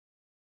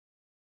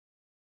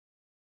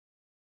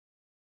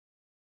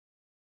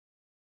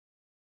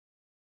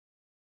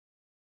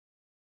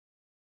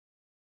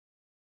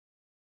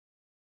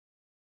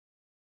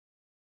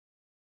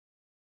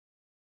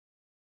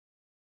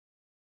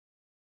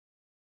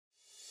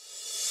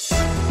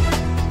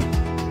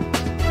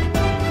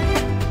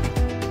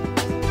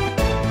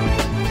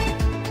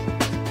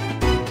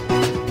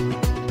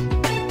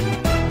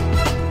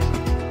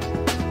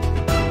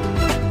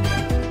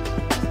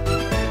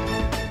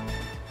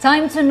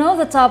Time to know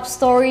the top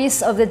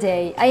stories of the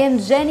day. I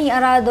am Jenny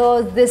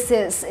Arado. This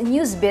is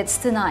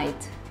Newsbits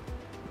Tonight.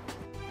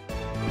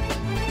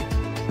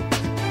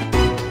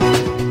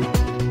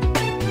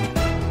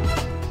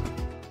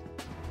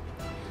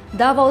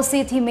 Davao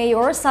City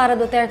Mayor Sara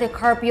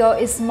Carpio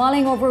is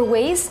mulling over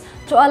ways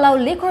to allow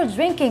liquor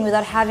drinking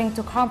without having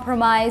to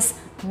compromise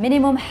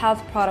minimum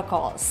health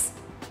protocols.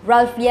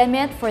 Ralph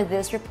Yemet for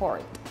this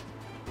report.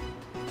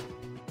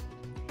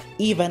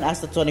 Even as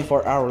the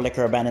 24-hour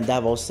liquor ban in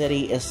Davao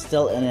City is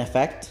still in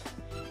effect,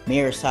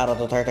 Mayor Sara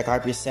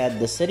Carpio said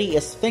the city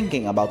is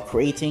thinking about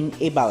creating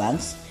a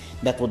balance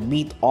that would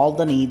meet all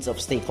the needs of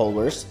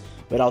stakeholders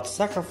without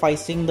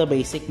sacrificing the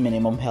basic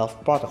minimum health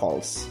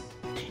protocols.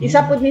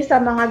 Isa po ni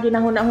sa mga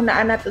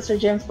ginahuna-hunaan nato, Sir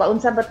James,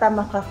 paunsa ba ta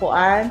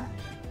makakuan?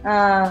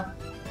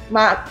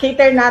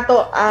 Ma-cater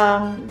nato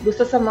ang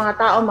gusto sa mga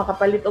tao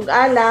makapalit og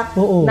alak,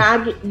 na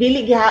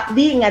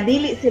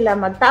dili sila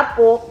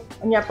magtapok,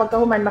 unya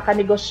pagkahuman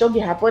makanegosyo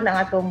gihapon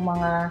ang atong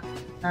mga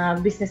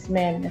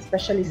businessmen,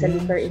 especially sa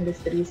liquor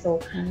industry.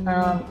 So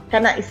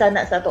kana isa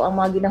na sa ato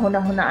ang mga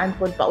ginahuna-hunaan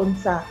pod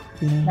paunsa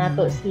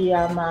nato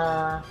siya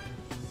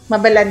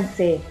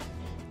mabalanse.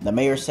 The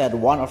mayor said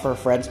one of her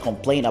friends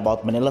complained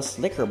about Manila's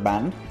liquor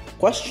ban,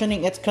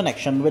 questioning its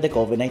connection with the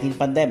COVID-19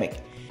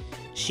 pandemic.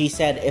 She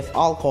said if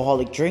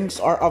alcoholic drinks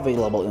are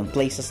available in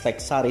places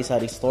like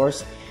sari-sari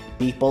stores,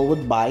 people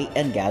would buy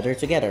and gather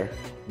together,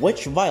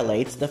 which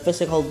violates the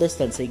physical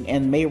distancing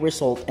and may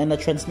result in the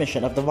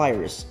transmission of the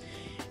virus.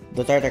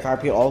 Duterte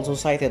Carpio also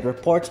cited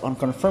reports on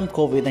confirmed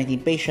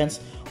COVID-19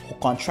 patients who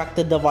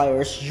contracted the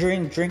virus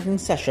during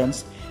drinking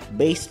sessions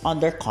based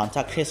on their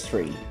contact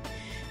history.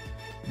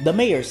 The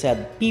mayor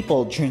said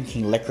people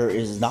drinking liquor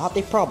is not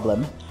a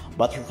problem,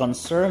 but her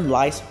concern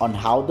lies on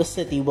how the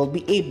city will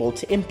be able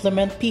to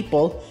implement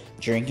people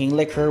drinking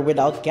liquor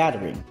without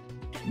gathering.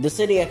 The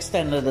city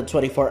extended the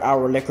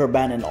 24-hour liquor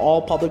ban in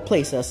all public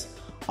places,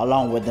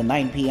 along with the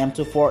 9 p.m.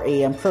 to 4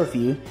 a.m.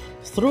 curfew,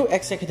 through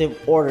Executive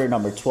Order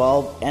No.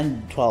 12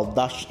 and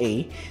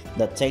 12-A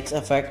that takes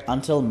effect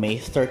until May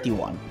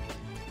 31.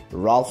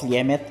 Ralph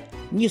Yemet,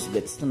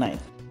 Newsbits Tonight.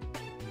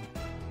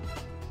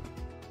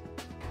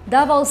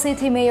 Davao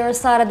City Mayor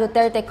Sara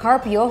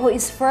Carpio, who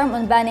is firm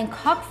on banning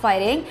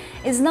cockfighting,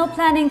 is now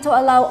planning to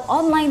allow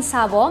online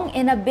sabong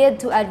in a bid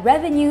to add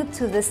revenue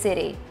to the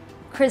city.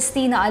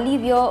 Christina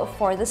Alivio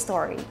for the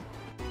story.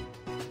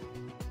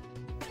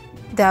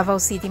 Davao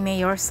City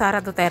Mayor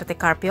Sara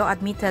Carpio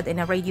admitted in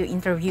a radio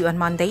interview on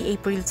Monday,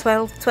 April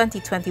 12,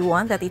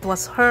 2021 that it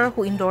was her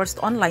who endorsed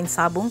online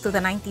sabong to the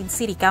 19th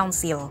City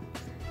Council.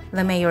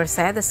 The mayor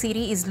said the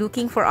city is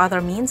looking for other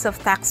means of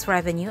tax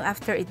revenue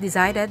after it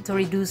decided to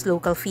reduce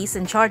local fees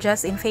and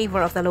charges in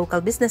favor of the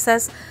local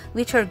businesses,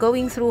 which are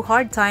going through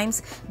hard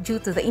times due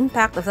to the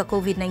impact of the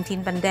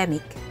COVID-19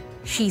 pandemic.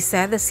 She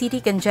said the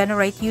city can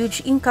generate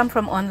huge income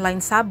from online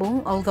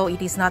sabong, although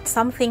it is not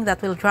something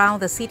that will drown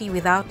the city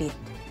without it.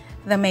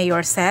 The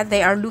mayor said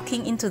they are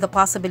looking into the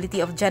possibility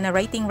of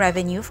generating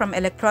revenue from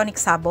electronic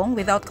sabong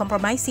without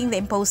compromising the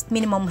imposed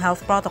minimum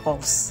health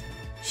protocols.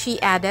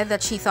 She added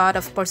that she thought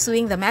of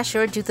pursuing the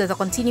measure due to the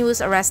continuous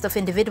arrest of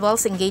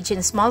individuals engaged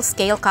in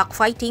small-scale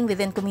cockfighting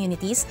within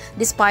communities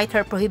despite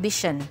her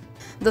prohibition.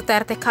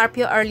 Duterte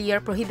Carpio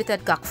earlier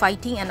prohibited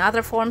cockfighting and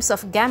other forms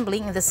of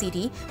gambling in the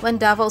city when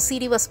Davao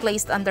City was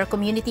placed under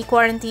community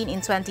quarantine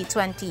in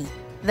 2020.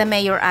 The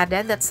mayor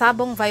added that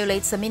sabong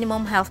violates the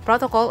minimum health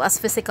protocol as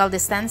physical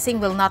distancing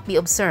will not be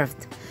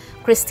observed.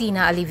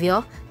 Christina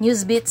Alivio,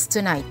 Newsbits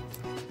Tonight.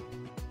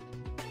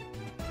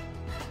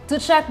 To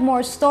check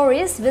more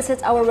stories,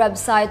 visit our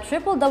website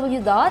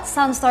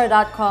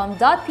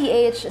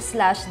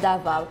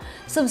www.sunstar.com.ph/Davao.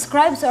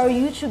 Subscribe to our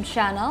YouTube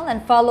channel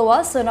and follow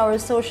us on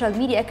our social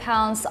media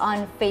accounts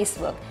on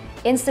Facebook,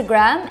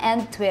 Instagram,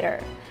 and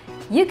Twitter.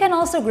 You can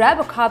also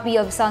grab a copy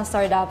of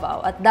Sunstar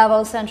Davao at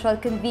Davao Central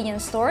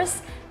Convenience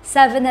Stores,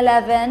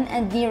 7-Eleven,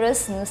 and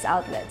nearest news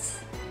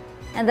outlets.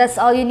 And that's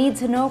all you need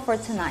to know for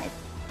tonight.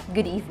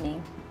 Good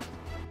evening.